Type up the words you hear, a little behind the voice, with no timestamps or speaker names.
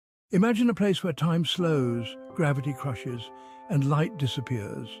Imagine a place where time slows, gravity crushes, and light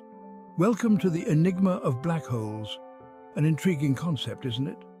disappears. Welcome to the enigma of black holes. An intriguing concept, isn't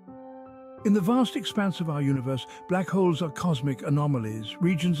it? In the vast expanse of our universe, black holes are cosmic anomalies,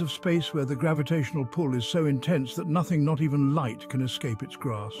 regions of space where the gravitational pull is so intense that nothing, not even light, can escape its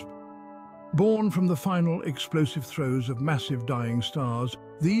grasp. Born from the final explosive throes of massive dying stars,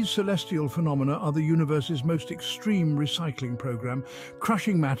 these celestial phenomena are the universe's most extreme recycling program,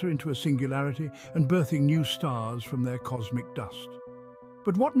 crushing matter into a singularity and birthing new stars from their cosmic dust.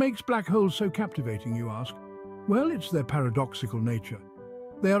 But what makes black holes so captivating, you ask? Well, it's their paradoxical nature.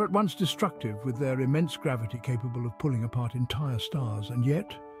 They are at once destructive, with their immense gravity capable of pulling apart entire stars, and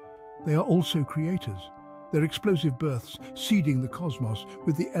yet they are also creators, their explosive births seeding the cosmos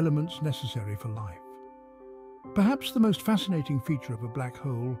with the elements necessary for life. Perhaps the most fascinating feature of a black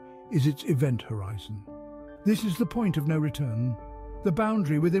hole is its event horizon. This is the point of no return, the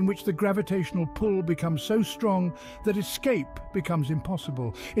boundary within which the gravitational pull becomes so strong that escape becomes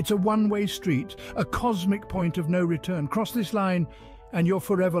impossible. It's a one-way street, a cosmic point of no return. Cross this line and you're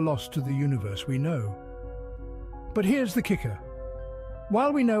forever lost to the universe we know. But here's the kicker.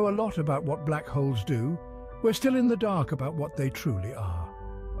 While we know a lot about what black holes do, we're still in the dark about what they truly are.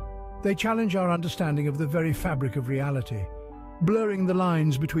 They challenge our understanding of the very fabric of reality, blurring the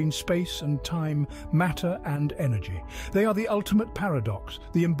lines between space and time, matter and energy. They are the ultimate paradox,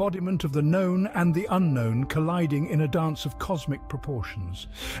 the embodiment of the known and the unknown colliding in a dance of cosmic proportions.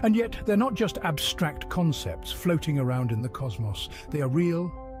 And yet, they're not just abstract concepts floating around in the cosmos. They are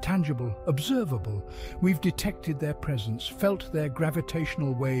real, tangible, observable. We've detected their presence, felt their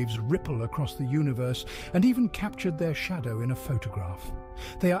gravitational waves ripple across the universe, and even captured their shadow in a photograph.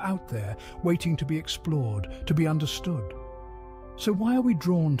 They are out there, waiting to be explored, to be understood. So why are we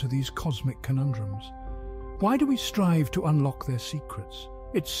drawn to these cosmic conundrums? Why do we strive to unlock their secrets?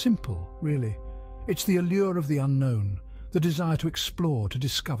 It's simple, really. It's the allure of the unknown, the desire to explore, to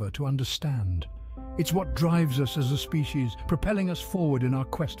discover, to understand. It's what drives us as a species, propelling us forward in our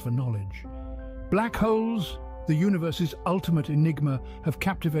quest for knowledge. Black holes, the universe's ultimate enigma, have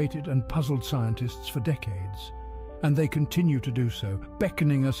captivated and puzzled scientists for decades. And they continue to do so,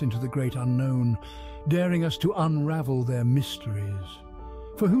 beckoning us into the great unknown, daring us to unravel their mysteries.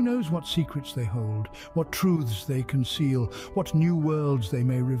 For who knows what secrets they hold, what truths they conceal, what new worlds they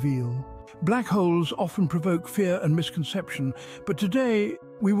may reveal. Black holes often provoke fear and misconception, but today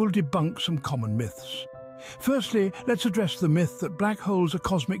we will debunk some common myths. Firstly, let's address the myth that black holes are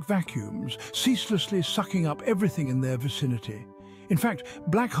cosmic vacuums, ceaselessly sucking up everything in their vicinity. In fact,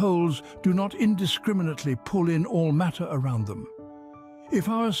 black holes do not indiscriminately pull in all matter around them. If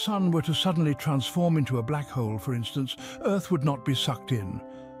our sun were to suddenly transform into a black hole, for instance, Earth would not be sucked in.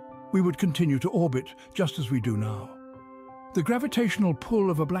 We would continue to orbit just as we do now. The gravitational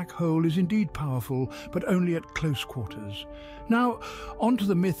pull of a black hole is indeed powerful, but only at close quarters. Now, on to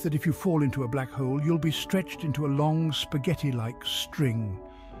the myth that if you fall into a black hole, you'll be stretched into a long spaghetti-like string.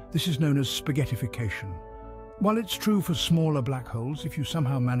 This is known as spaghettification. While it's true for smaller black holes, if you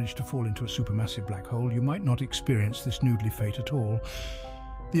somehow manage to fall into a supermassive black hole, you might not experience this noodly fate at all.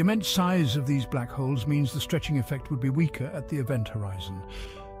 The immense size of these black holes means the stretching effect would be weaker at the event horizon,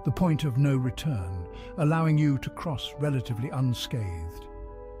 the point of no return, allowing you to cross relatively unscathed.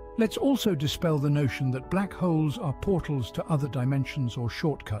 Let's also dispel the notion that black holes are portals to other dimensions or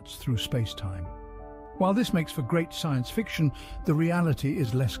shortcuts through space-time. While this makes for great science fiction, the reality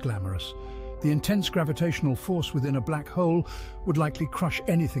is less glamorous. The intense gravitational force within a black hole would likely crush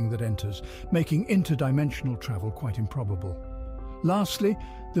anything that enters, making interdimensional travel quite improbable. Lastly,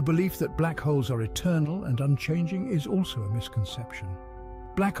 the belief that black holes are eternal and unchanging is also a misconception.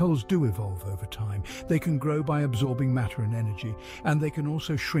 Black holes do evolve over time. They can grow by absorbing matter and energy, and they can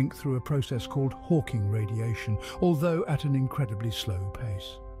also shrink through a process called Hawking radiation, although at an incredibly slow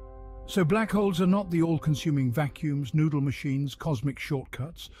pace. So black holes are not the all-consuming vacuums, noodle machines, cosmic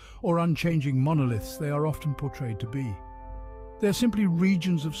shortcuts, or unchanging monoliths they are often portrayed to be. They're simply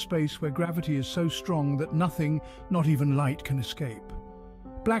regions of space where gravity is so strong that nothing, not even light, can escape.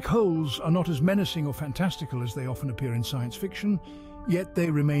 Black holes are not as menacing or fantastical as they often appear in science fiction, yet they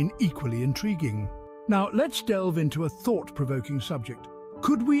remain equally intriguing. Now, let's delve into a thought-provoking subject.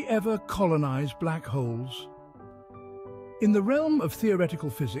 Could we ever colonize black holes? In the realm of theoretical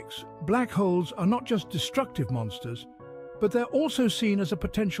physics, black holes are not just destructive monsters, but they're also seen as a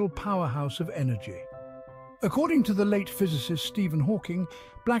potential powerhouse of energy. According to the late physicist Stephen Hawking,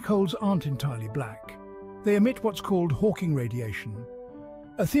 black holes aren't entirely black. They emit what's called Hawking radiation,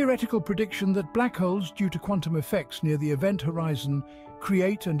 a theoretical prediction that black holes, due to quantum effects near the event horizon,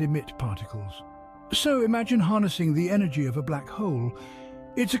 create and emit particles. So imagine harnessing the energy of a black hole.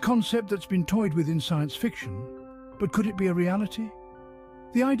 It's a concept that's been toyed with in science fiction, but could it be a reality?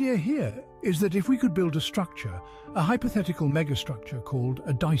 The idea here is that if we could build a structure, a hypothetical megastructure called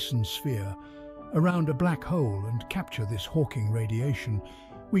a Dyson sphere, around a black hole and capture this Hawking radiation,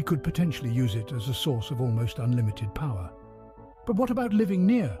 we could potentially use it as a source of almost unlimited power. But what about living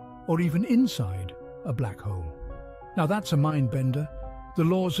near, or even inside, a black hole? Now that's a mind-bender. The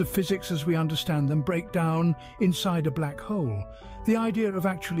laws of physics as we understand them break down inside a black hole. The idea of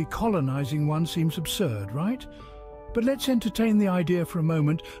actually colonizing one seems absurd, right? But let's entertain the idea for a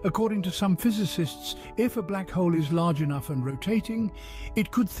moment. According to some physicists, if a black hole is large enough and rotating,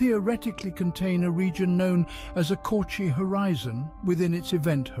 it could theoretically contain a region known as a Cauchy horizon within its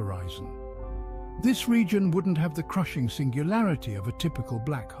event horizon. This region wouldn't have the crushing singularity of a typical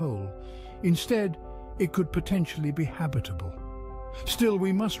black hole. Instead, it could potentially be habitable. Still,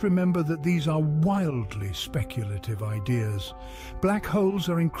 we must remember that these are wildly speculative ideas. Black holes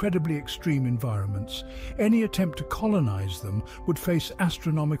are incredibly extreme environments. Any attempt to colonize them would face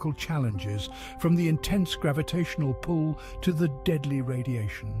astronomical challenges, from the intense gravitational pull to the deadly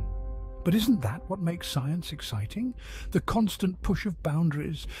radiation. But isn't that what makes science exciting? The constant push of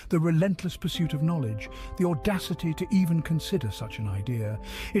boundaries, the relentless pursuit of knowledge, the audacity to even consider such an idea.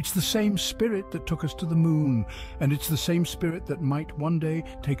 It's the same spirit that took us to the moon, and it's the same spirit that might one day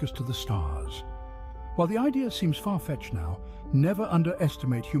take us to the stars. While the idea seems far-fetched now, never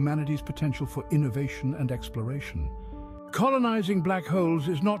underestimate humanity's potential for innovation and exploration. Colonizing black holes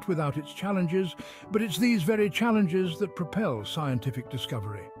is not without its challenges, but it's these very challenges that propel scientific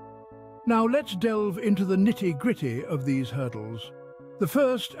discovery. Now let's delve into the nitty-gritty of these hurdles. The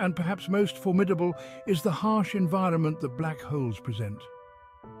first, and perhaps most formidable, is the harsh environment that black holes present.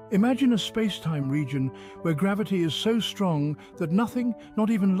 Imagine a space-time region where gravity is so strong that nothing, not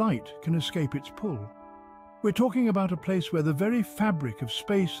even light, can escape its pull. We're talking about a place where the very fabric of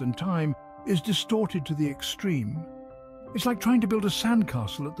space and time is distorted to the extreme. It's like trying to build a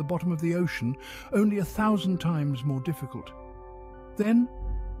sandcastle at the bottom of the ocean, only 1,000 times more difficult. Then,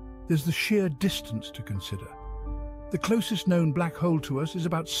 there's the sheer distance to consider. The closest known black hole to us is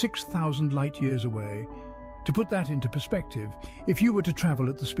about 6,000 light-years away. To put that into perspective, if you were to travel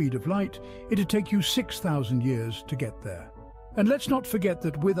at the speed of light, it'd take you 6,000 years to get there. And let's not forget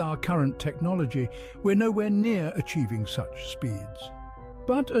that with our current technology, we're nowhere near achieving such speeds.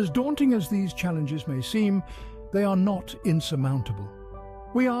 But as daunting as these challenges may seem, they are not insurmountable.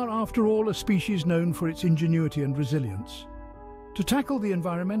 We are, after all, a species known for its ingenuity and resilience. To tackle the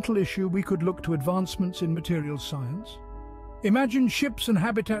environmental issue, we could look to advancements in materials science. Imagine ships and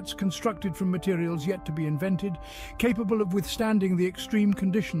habitats constructed from materials yet to be invented, capable of withstanding the extreme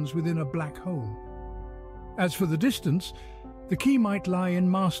conditions within a black hole. As for the distance, the key might lie in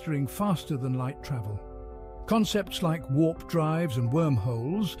mastering faster-than-light travel. Concepts like warp drives and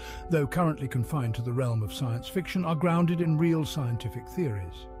wormholes, though currently confined to the realm of science fiction, are grounded in real scientific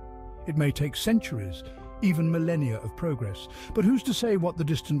theories. It may take centuries, even millennia of progress, but who's to say what the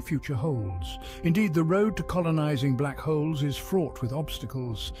distant future holds? Indeed, the road to colonizing black holes is fraught with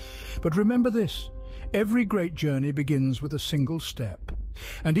obstacles. But remember this, every great journey begins with a single step,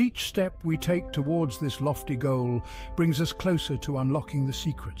 and each step we take towards this lofty goal brings us closer to unlocking the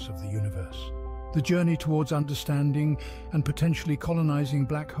secrets of the universe. The journey towards understanding and potentially colonizing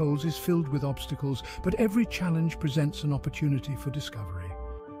black holes is filled with obstacles, but every challenge presents an opportunity for discovery.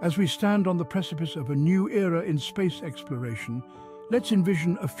 As we stand on the precipice of a new era in space exploration, let's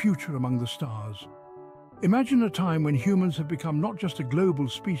envision a future among the stars. Imagine a time when humans have become not just a global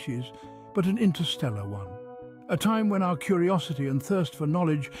species, but an interstellar one. A time when our curiosity and thirst for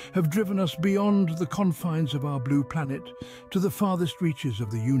knowledge have driven us beyond the confines of our blue planet to the farthest reaches of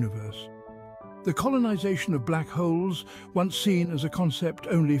the universe. The colonization of black holes, once seen as a concept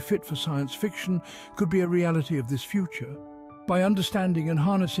only fit for science fiction, could be a reality of this future. By understanding and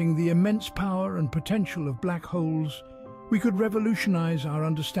harnessing the immense power and potential of black holes, we could revolutionize our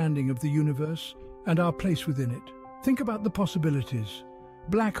understanding of the universe and our place within it. Think about the possibilities.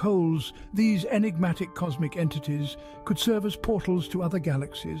 Black holes, these enigmatic cosmic entities, could serve as portals to other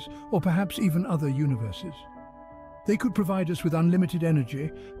galaxies, or perhaps even other universes. They could provide us with unlimited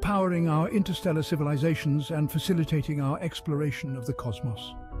energy, powering our interstellar civilizations and facilitating our exploration of the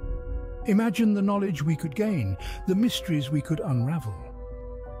cosmos. Imagine the knowledge we could gain, the mysteries we could unravel.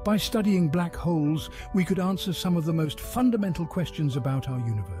 By studying black holes, we could answer some of the most fundamental questions about our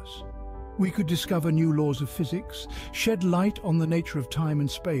universe. We could discover new laws of physics, shed light on the nature of time and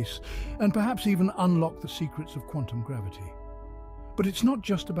space, and perhaps even unlock the secrets of quantum gravity. But it's not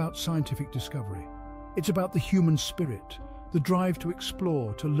just about scientific discovery. It's about the human spirit, the drive to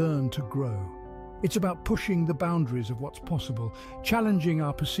explore, to learn, to grow. It's about pushing the boundaries of what's possible, challenging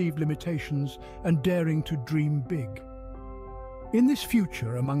our perceived limitations, and daring to dream big. In this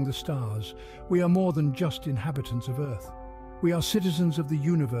future among the stars, we are more than just inhabitants of Earth. We are citizens of the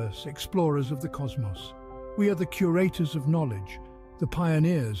universe, explorers of the cosmos. We are the curators of knowledge, the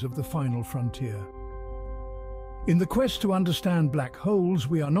pioneers of the final frontier. In the quest to understand black holes,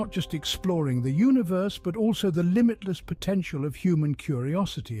 we are not just exploring the universe, but also the limitless potential of human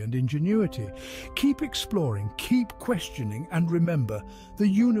curiosity and ingenuity. Keep exploring, keep questioning, and remember, the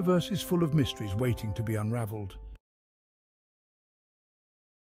universe is full of mysteries waiting to be unraveled.